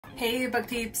Hey book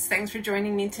peeps, thanks for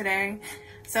joining me today.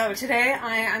 So today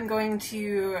I am going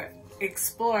to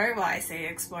explore, well I say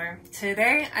explore,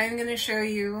 today I'm going to show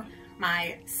you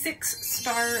my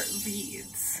 6-star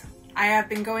reads. I have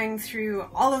been going through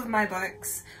all of my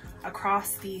books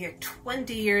across the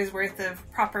 20 years worth of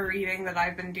proper reading that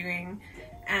I've been doing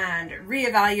and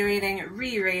reevaluating,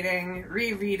 re-rating,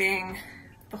 rereading,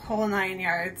 the whole 9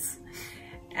 yards.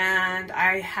 And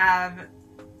I have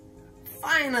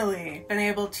finally been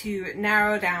able to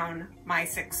narrow down my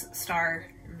 6-star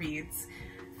reads.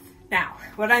 Now,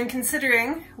 what I'm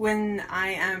considering when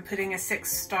I am putting a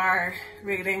 6-star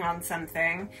rating on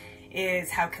something is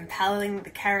how compelling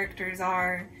the characters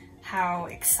are, how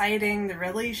exciting the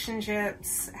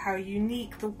relationships, how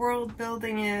unique the world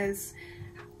building is,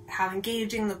 how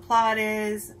engaging the plot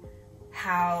is,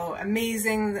 how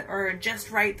amazing or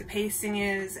just right the pacing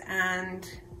is, and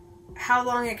how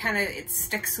long it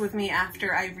sticks with me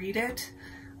after I read it,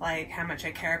 like how much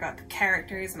I care about the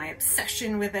characters, my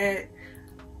obsession with it,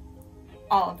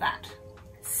 all of that.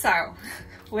 So,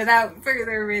 without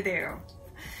further ado,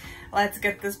 let's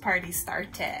get this party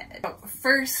started. So,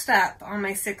 first up on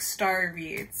my 6-star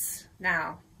reads.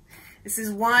 Now, this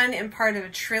is one in part of a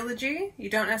trilogy. You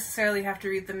don't necessarily have to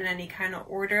read them in any kind of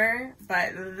order,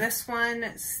 but this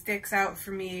one sticks out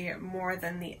for me more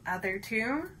than the other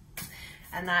two.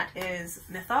 And that is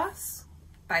Mythos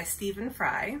by Stephen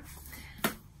Fry.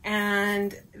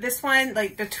 And this one,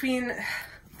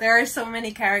 there are so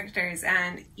many characters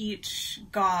and each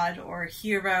god or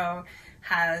hero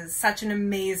has such an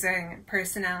amazing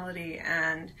personality,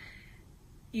 and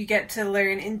you get to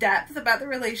learn in depth about the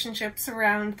relationships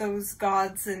around those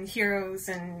gods and heroes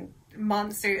and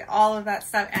monsters, all of that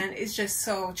stuff, and it's just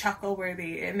so chuckle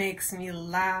worthy. It makes me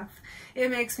laugh, it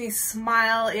makes me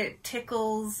smile, it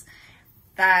tickles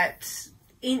that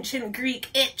ancient Greek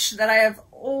itch that I have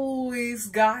always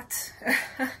got.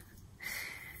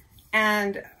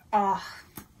 And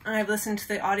I've listened to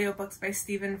the audiobooks by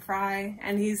Stephen Fry,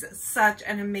 and he's such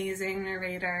an amazing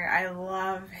narrator. I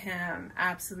love him,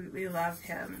 absolutely love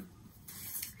him.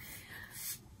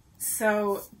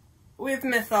 So with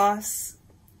Mythos,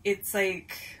 it's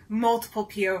like multiple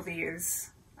POVs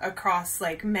across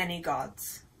like many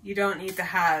gods. You don't need to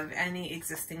have any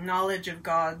existing knowledge of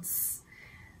gods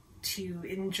to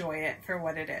enjoy it for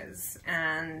what it is.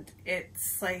 And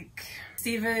it's like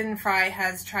Stephen Fry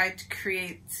has tried to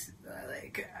create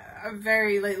like a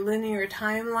very linear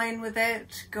timeline with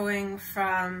it, going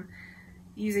from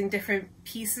using different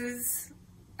pieces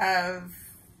of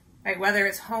like whether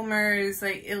it's Homer's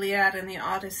like Iliad and the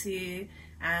Odyssey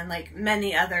and like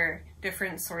many other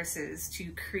different sources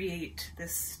to create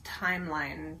this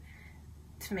timeline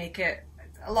to make it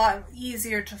a lot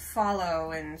easier to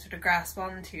follow and sort of grasp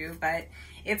onto. But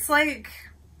it's like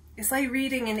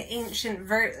reading an ancient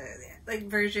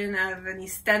version of an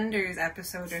EastEnders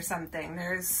episode or something.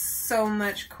 There's so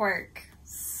much quirk,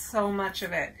 so much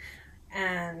of it,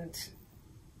 and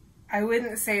I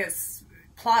wouldn't say it's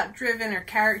plot driven or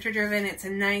character driven. It's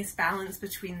a nice balance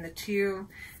between the two.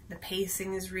 The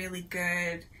pacing is really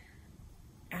good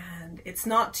and it's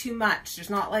not too much. There's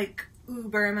not like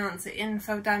uber amounts of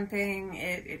info dumping.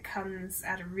 It comes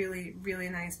at a really, really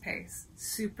nice pace.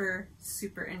 Super,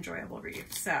 super enjoyable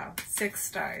read. So 6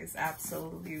 stars,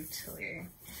 absolutely.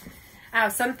 Now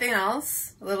something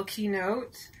else, a little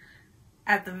keynote.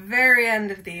 At the very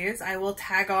end of these, I will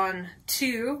tag on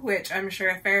 2, which I'm sure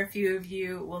a fair few of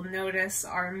you will notice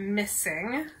are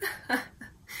missing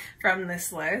from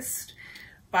this list.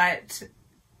 But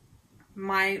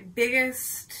my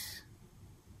biggest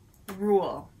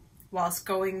rule whilst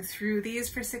going through these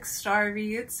for 6-star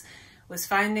reads was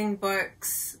finding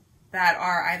books that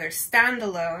are either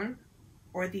standalone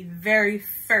or the very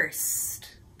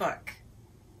first book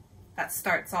that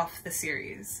starts off the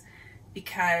series,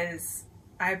 because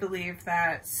I believe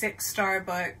that 6-star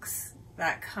books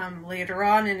that come later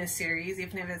on in a series,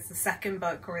 even if it's the 2nd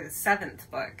book or the 7th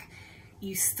book,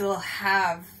 you still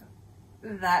have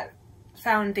that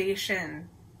foundation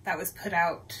that was put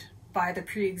out by the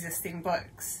pre-existing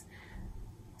books.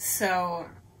 So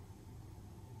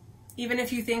even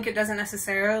if you think it doesn't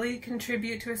necessarily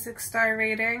contribute to a 6-star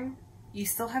rating, you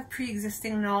still have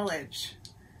pre-existing knowledge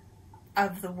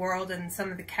of the world and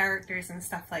some of the characters and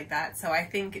stuff like that. So I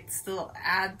think it still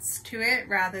adds to it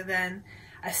rather than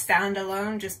a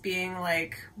standalone just being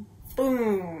like,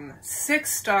 boom,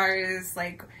 6 stars,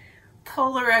 like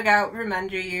pull the rug out from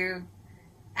under you,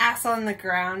 ass on the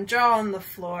ground, jaw on the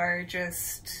floor,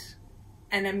 just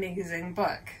an amazing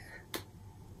book.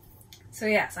 So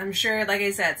yes, I'm sure, like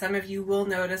I said, some of you will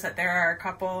notice that there are a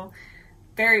couple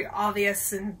very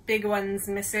obvious and big ones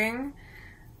missing.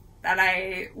 that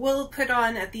I will put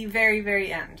on at the very,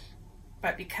 very end.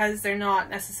 But because they're not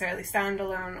necessarily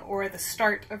standalone or the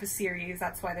start of a series,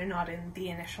 that's why they're not in the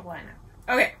initial lineup.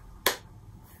 Okay,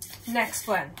 next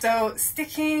one. So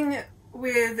sticking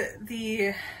with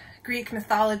the Greek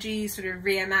mythology, sort of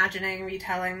reimagining,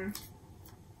 retelling,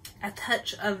 A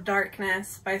Touch of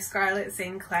Darkness by Scarlett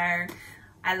St. Clair.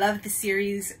 I love the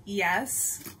series,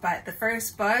 yes, but the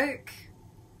first book,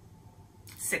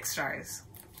 6 stars.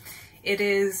 It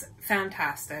is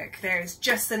fantastic. There's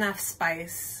just enough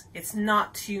spice. It's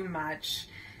not too much.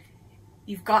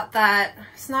 You've got that,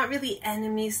 it's not really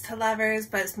enemies to lovers,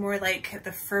 but it's more like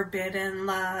the forbidden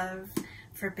love,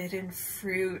 forbidden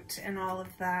fruit and all of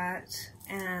that.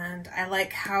 And I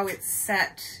like how it's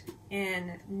set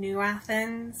in New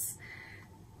Athens,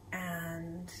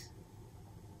 and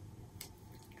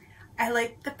I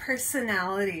like the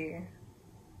personality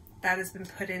that has been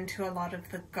put into a lot of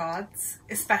the gods,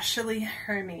 especially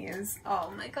Hermes.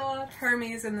 Oh my god,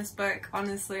 Hermes in this book.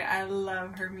 Honestly, I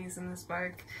love Hermes in this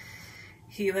book.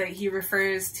 He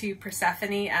refers to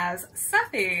Persephone as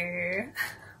Sephi.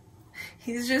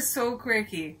 He's just so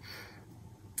quirky.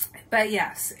 But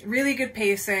yes, really good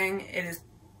pacing. It is,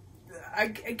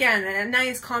 again, a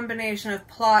nice combination of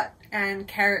plot and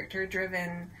character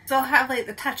driven. Still have like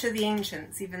the touch of the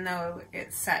ancients, even though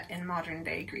it's set in modern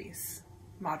day Greece,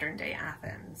 modern day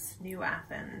Athens, New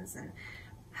Athens, and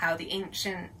how the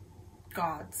ancient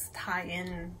gods tie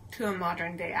in to a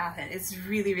modern day Athens. It's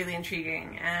really, really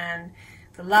intriguing. And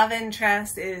the love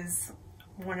interest is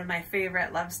one of my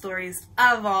favorite love stories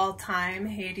of all time,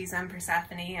 Hades and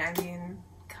Persephone. I mean,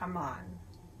 come on.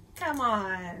 Come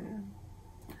on.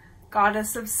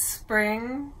 Goddess of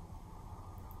spring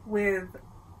with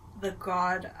the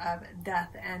god of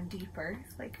death and deep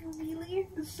earth. Like, really?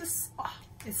 It's just, oh,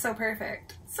 it's so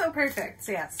perfect. So perfect.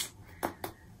 So yes,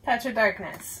 Touch of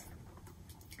Darkness.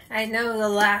 I know the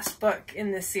last book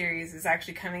in this series is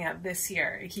actually coming out this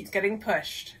year. It keeps getting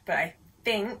pushed, but I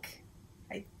think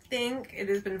it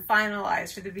has been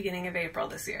finalized for the beginning of April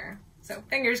this year. So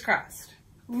fingers crossed.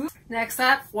 Next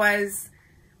up was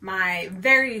my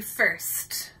very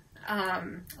first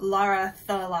Lara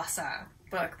Thalassa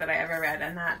book that I ever read,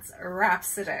 and that's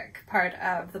Rhapsodic, part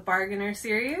of the Bargainer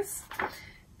series.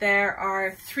 There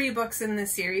are 3 books in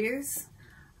this series.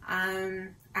 I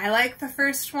like the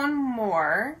first one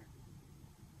more,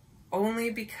 only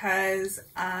because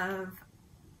of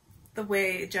the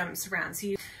way it jumps around.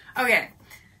 So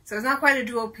it's not quite a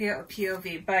dual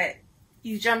POV, but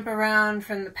you jump around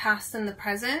from the past and the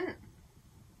present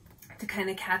to kind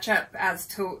of catch up as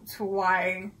to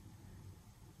why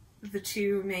the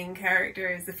 2 main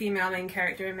characters, the female main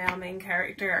character and male main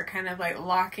character, are kind of like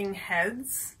locking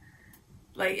heads.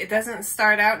 Like, it doesn't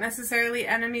start out necessarily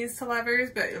enemies to lovers,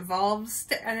 but evolves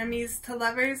to enemies to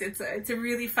lovers. It's a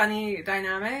really funny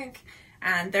dynamic,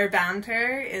 and their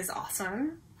banter is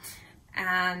awesome.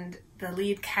 And the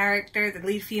lead character, the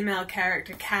lead female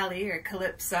character, Callie, or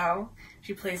Calypso,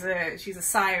 she's a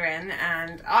siren,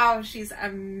 and oh, she's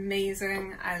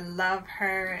amazing. I love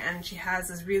her, and she has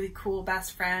this really cool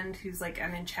best friend who's like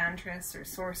an enchantress or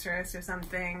sorceress or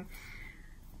something.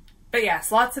 But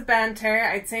yes, lots of banter.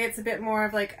 I'd say it's a bit more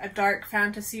of like a dark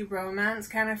fantasy romance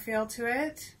kind of feel to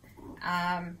it.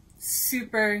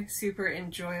 Super, super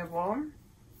enjoyable.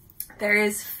 There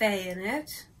is fae in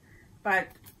it, but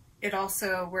it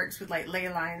also works with like ley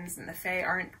lines, and the fae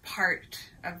aren't part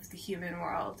of the human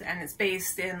world, and it's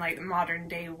based in like the modern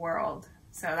day world.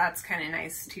 So that's kind of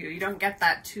nice too. You don't get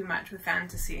that too much with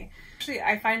fantasy. Actually,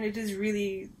 I find it is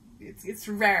really, it's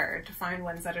rare to find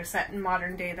ones that are set in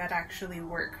modern day that actually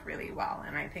work really well,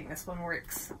 and I think this one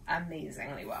works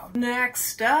amazingly well.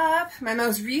 Next up, my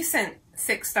most recent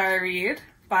 6-star read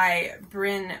by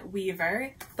Bryn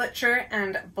Weaver, Butcher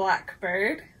and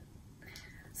Blackbird.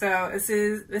 So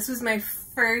this was my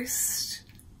first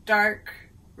dark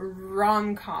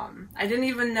rom-com. I didn't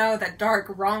even know that dark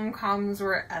rom-coms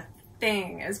were a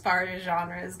thing as far as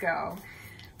genres go,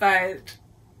 but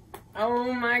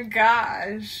oh my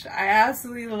gosh, I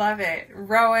absolutely love it.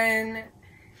 Rowan,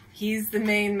 he's the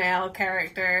main male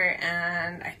character,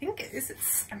 and I think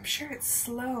I'm sure it's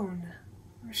Sloane.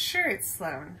 I'm sure it's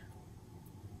Sloane.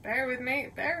 Bear with me.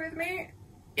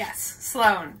 Yes,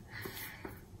 Sloane.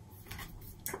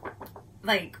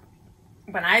 Like,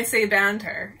 when I say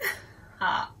banter,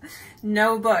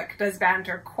 no book does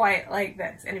banter quite like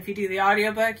this. And if you do the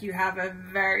audiobook, you have a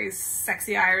very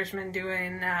sexy Irishman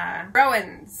doing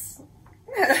Rowan's.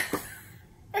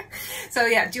 So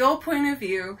yeah, dual point of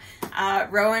view.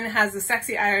 Rowan has a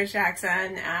sexy Irish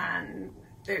accent, and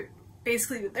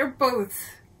they're both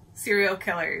serial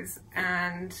killers,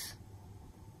 and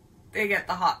they get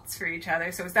the hots for each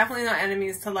other. So it's definitely not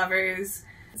enemies to lovers.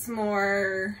 It's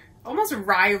more almost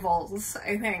rivals,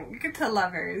 I think, to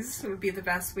lovers would be the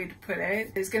best way to put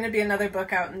it. There's going to be another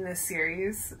book out in this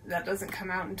series that doesn't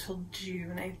come out until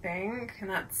June, I think, and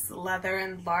that's Leather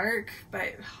and Lark,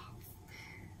 but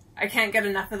I can't get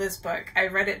enough of this book. I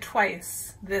read it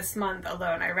twice this month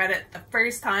alone. I read it the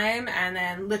first time, and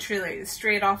then literally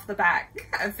straight off the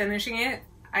back of finishing it,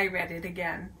 I read it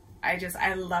again.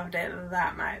 I loved it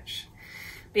that much.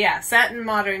 But yeah, set in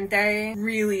modern day,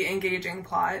 really engaging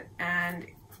plot, and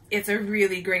it's a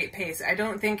really great pace. I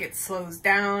don't think it slows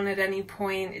down at any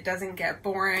point. It doesn't get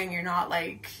boring. You're not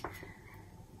like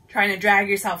trying to drag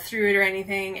yourself through it or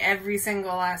anything. Every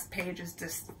single last page is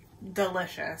just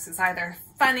delicious. It's either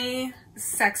funny,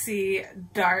 sexy,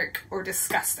 dark, or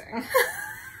disgusting.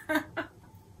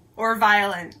 Or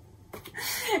violent.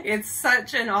 It's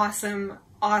such an awesome,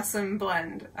 awesome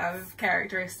blend of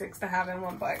characteristics to have in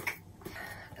one book.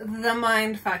 The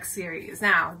Mindfuck series.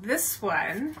 Now, this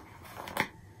one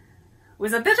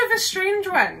was a bit of a strange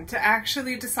one to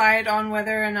actually decide on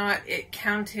whether or not it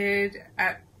counted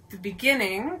at the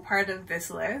beginning part of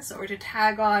this list or to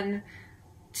tag on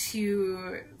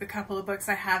to the couple of books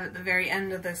I have at the very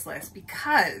end of this list,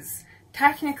 because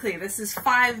technically this is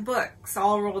 5 books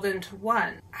all rolled into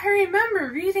one. I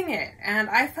remember reading it and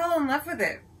I fell in love with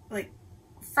it, like,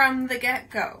 from the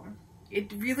get-go.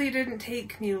 It really didn't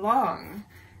take me long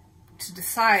to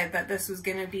decide that this was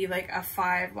going to be like a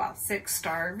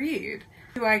 6-star read.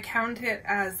 Do I count it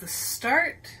as the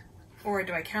start, or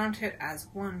do I count it as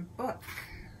one book?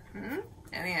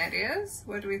 Any ideas?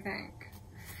 What do we think?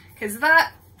 Because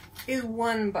that is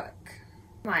one book.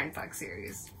 Mindfuck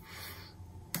series.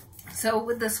 So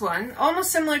with this one,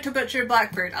 almost similar to Butcher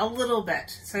Blackbird, a little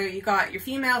bit. So you got your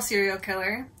female serial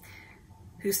killer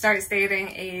who starts dating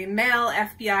a male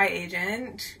FBI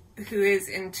agent who is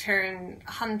in turn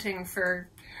hunting for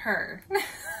her.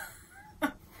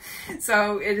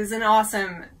 So it is an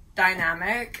awesome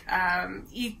dynamic,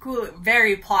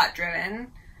 very plot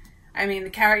driven. I mean, the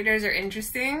characters are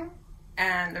interesting,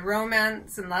 and the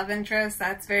romance and love interest,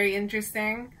 that's very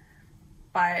interesting,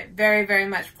 but very, very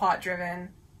much plot driven,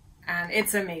 and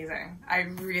it's amazing. I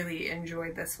really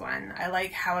enjoyed this one. I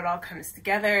like how it all comes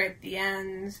together at the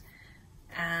end,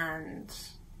 and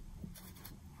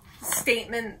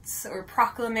statements or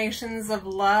proclamations of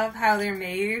love, how they're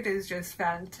made, is just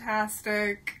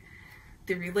fantastic.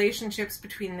 The relationships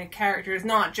between the characters,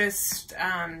 not just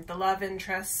the love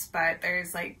interests, but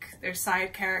there's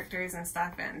side characters and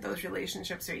stuff, and those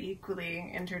relationships are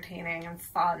equally entertaining and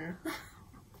fun.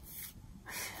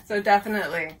 So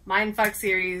definitely, Mindfuck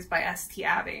series by S.T.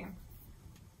 Abbey.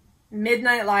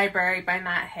 Midnight Library by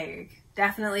Matt Haig.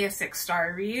 Definitely a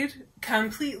 6-star read.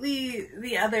 Completely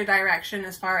the other direction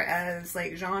as far as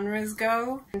like genres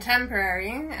go.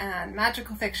 Contemporary and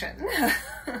magical fiction.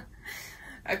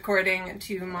 According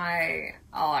to my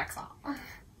Alexa.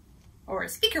 Or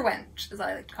speaker wench, as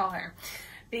I like to call her.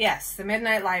 But yes, The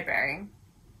Midnight Library.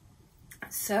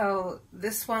 So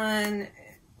this one,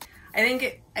 I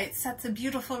think it sets a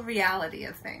beautiful reality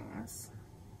of things.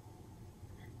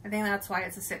 I think that's why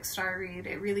it's a 6-star read.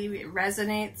 It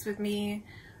resonates with me.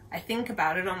 I think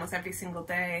about it almost every single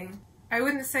day. I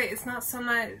wouldn't say it's not so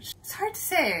much, it's hard to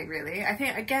say really. I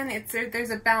think again there's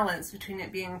a balance between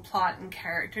it being plot and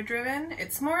character driven.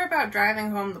 It's more about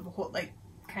driving home the whole, like,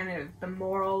 kind of the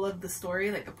moral of the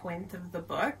story, like the point of the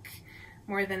book,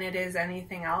 more than it is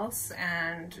anything else,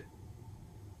 and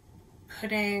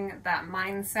putting that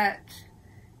mindset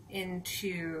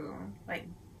into like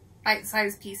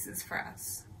bite-sized pieces for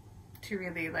us to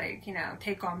really, like, you know,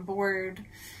 take on board,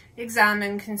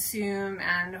 examine, consume,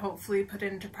 and hopefully put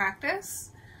into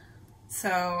practice.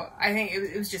 So I think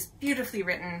it was just beautifully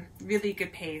written, really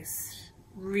good pace,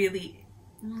 really,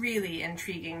 really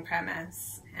intriguing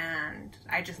premise, and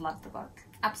I just loved the book.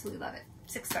 Absolutely love it.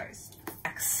 6 stars.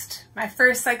 Next, my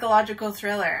first psychological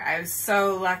thriller. I was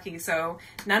so lucky. So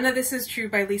None of This Is True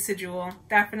by Lisa Jewell.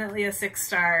 Definitely a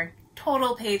 6-star.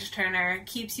 Total page turner,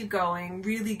 keeps you going,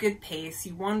 really good pace,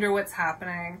 you wonder what's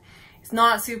happening. It's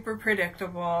not super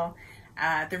predictable.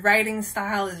 The writing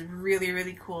style is really,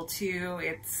 really cool too.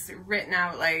 It's written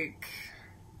out like,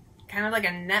 kind of like a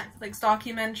Netflix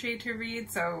documentary to read,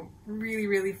 so really,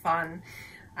 really fun.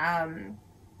 The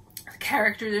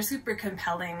characters are super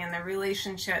compelling, and the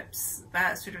relationships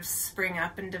that sort of spring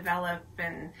up and develop,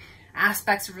 and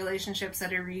aspects of relationships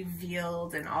that are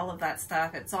revealed and all of that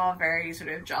stuff. It's all very sort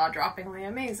of jaw-droppingly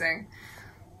amazing.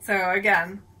 So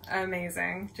again,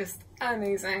 amazing. Just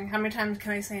amazing. How many times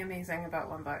can I say amazing about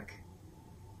one book?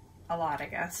 A lot, I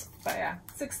guess. But yeah,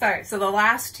 6 stars. So the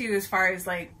last two, as far as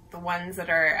like the ones that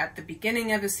are at the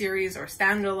beginning of a series or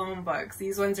standalone books.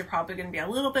 These ones are probably going to be a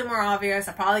little bit more obvious.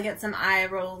 I'll probably get some eye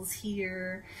rolls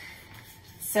here.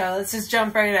 So let's just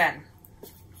jump right in.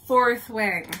 Fourth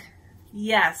Wing.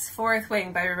 Yes, Fourth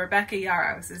Wing by Rebecca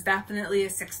Yarros is definitely a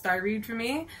 6-star read for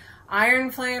me.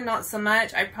 Iron Flame, not so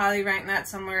much. I'd probably rank that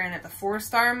somewhere in at the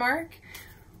 4-star mark.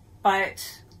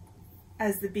 But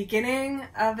as the beginning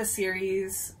of a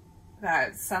series,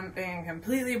 that's something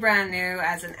completely brand new,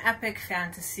 as an epic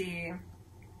fantasy,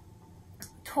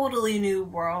 totally new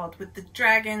world with the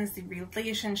dragons, the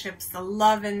relationships, the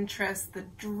love interest, the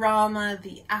drama,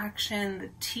 the action, the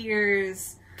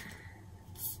tears.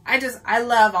 I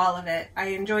love all of it. I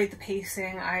enjoyed the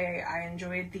pacing. I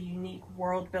enjoyed the unique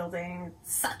world building.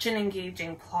 Such an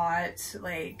engaging plot,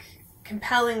 like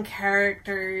compelling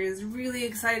characters, really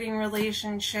exciting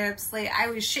relationships. Like I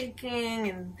was shaking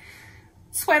and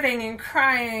sweating and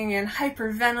crying and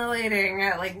hyperventilating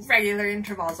at like regular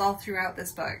intervals all throughout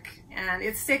this book, and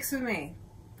it sticks with me.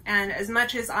 And as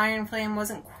much as Iron Flame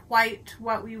wasn't quite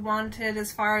what we wanted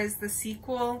as far as the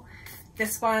sequel,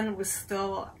 this one was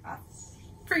still a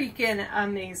freaking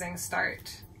amazing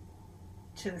start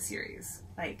to the series.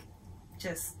 Like,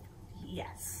 just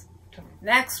yes.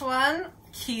 Next one,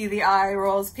 key the eye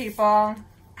rolls, people.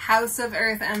 House of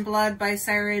Earth and Blood by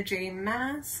Sarah J.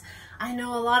 Maas. I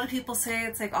know a lot of people say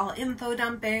it's like all info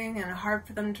dumping and hard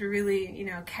for them to really, you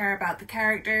know, care about the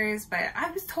characters, but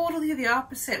I was totally the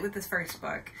opposite with this first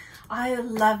book. I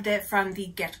loved it from the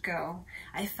get-go.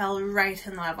 I fell right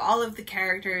in love. All of the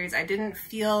characters, I didn't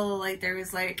feel like there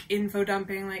was like info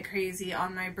dumping like crazy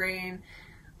on my brain.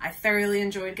 I thoroughly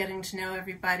enjoyed getting to know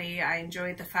everybody. I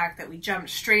enjoyed the fact that we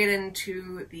jumped straight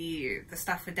into the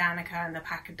stuff with Danica and the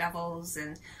Pack of Devils,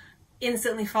 and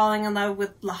instantly falling in love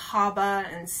with Lahaba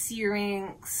and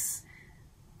Syrinx.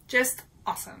 Just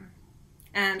awesome.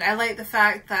 And I like the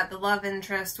fact that the love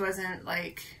interest wasn't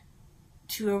like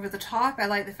too over the top. I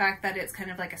like the fact that it's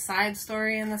kind of like a side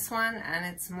story in this one, and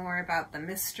it's more about the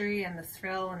mystery and the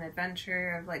thrill and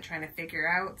adventure of like trying to figure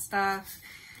out stuff.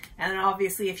 And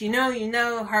obviously, if you know, you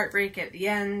know, heartbreak at the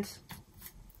end.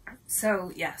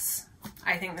 So yes,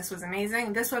 I think this was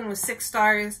amazing. This one was 6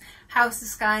 stars. House of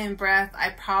Sky and Breath,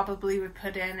 I probably would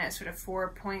put in at sort of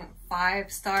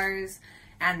 4.5 stars.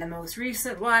 And the most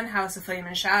recent one, House of Flame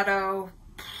and Shadow,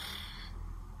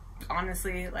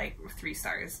 honestly, like 3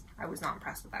 stars. I was not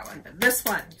impressed with that one. But this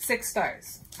one, 6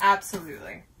 stars.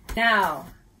 Absolutely. Now,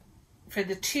 for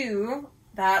the two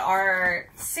that are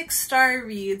 6-star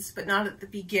reads, but not at the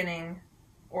beginning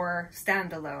or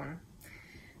standalone.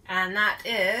 And that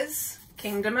is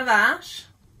Kingdom of Ash.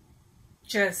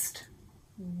 Just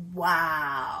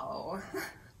wow.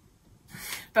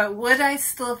 But would I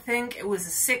still think it was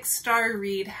a 6-star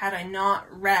read had I not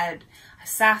read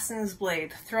Assassin's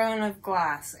Blade, Throne of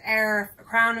Glass,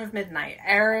 Crown of Midnight,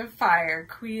 Heir of Fire,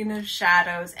 Queen of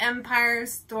Shadows, Empire of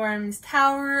Storms,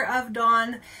 Tower of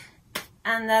Dawn,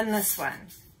 and then this one?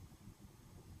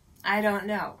 I don't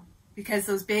know. Because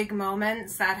those big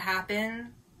moments that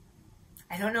happen,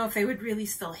 I don't know if they would really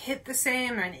still hit the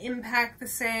same or impact the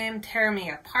same, tear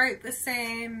me apart the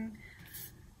same.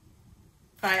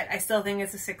 But I still think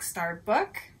it's a 6-star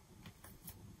book.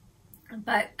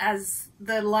 But as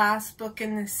the last book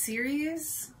in this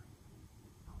series,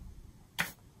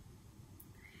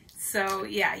 so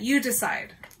yeah, you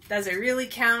decide. Does it really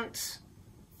count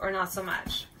or not so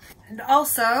much? And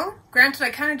also, granted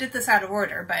I kind of did this out of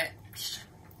order, but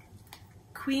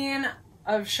Queen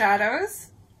of Shadows,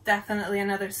 definitely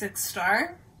another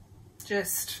 6-star.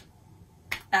 Just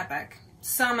epic.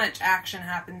 So much action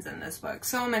happens in this book.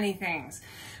 So many things.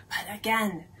 But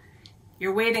again,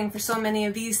 you're waiting for so many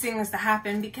of these things to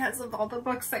happen because of all the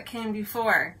books that came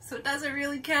before. So does it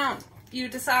really count? You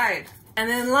decide. And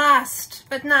then last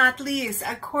but not least,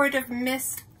 A Court of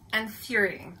Mist and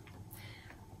Fury.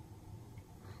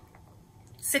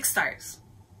 6 stars.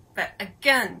 But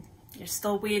again, you're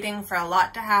still waiting for a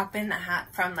lot to happen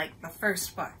from like the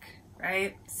first book,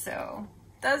 right? So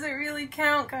does it really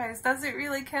count, guys? Does it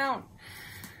really count?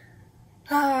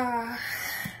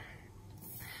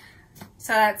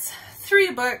 So that's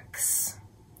 3 books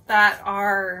that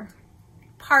are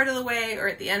part of the way or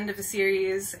at the end of a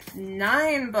series,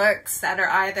 9 books that are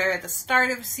either at the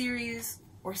start of a series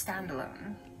or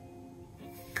standalone.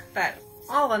 But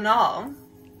all in all,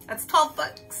 that's 12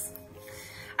 books.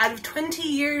 Out of 20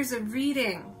 years of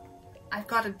reading, I've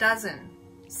got a dozen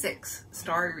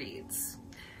 6-star reads.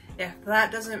 If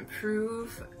that doesn't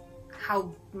prove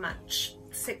how much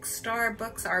 6-star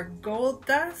books are gold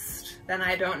dust, then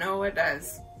I don't know what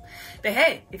does. But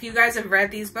hey, if you guys have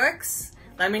read these books,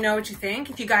 let me know what you think.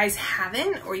 If you guys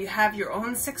haven't, or you have your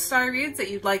own 6-star reads that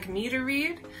you'd like me to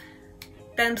read,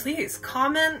 then please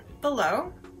comment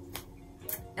below.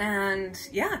 And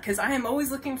yeah, because I am always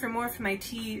looking for more for my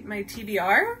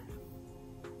TBR,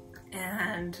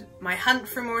 and my hunt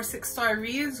for more 6-star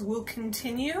reads will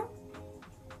continue.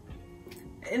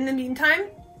 In the meantime,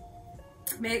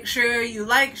 make sure you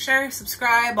like, share,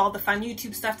 subscribe, all the fun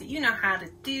YouTube stuff that you know how to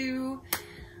do.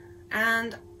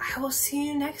 And I will see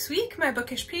you next week, my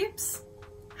bookish peeps.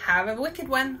 Have a wicked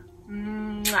one.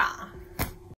 Mwah.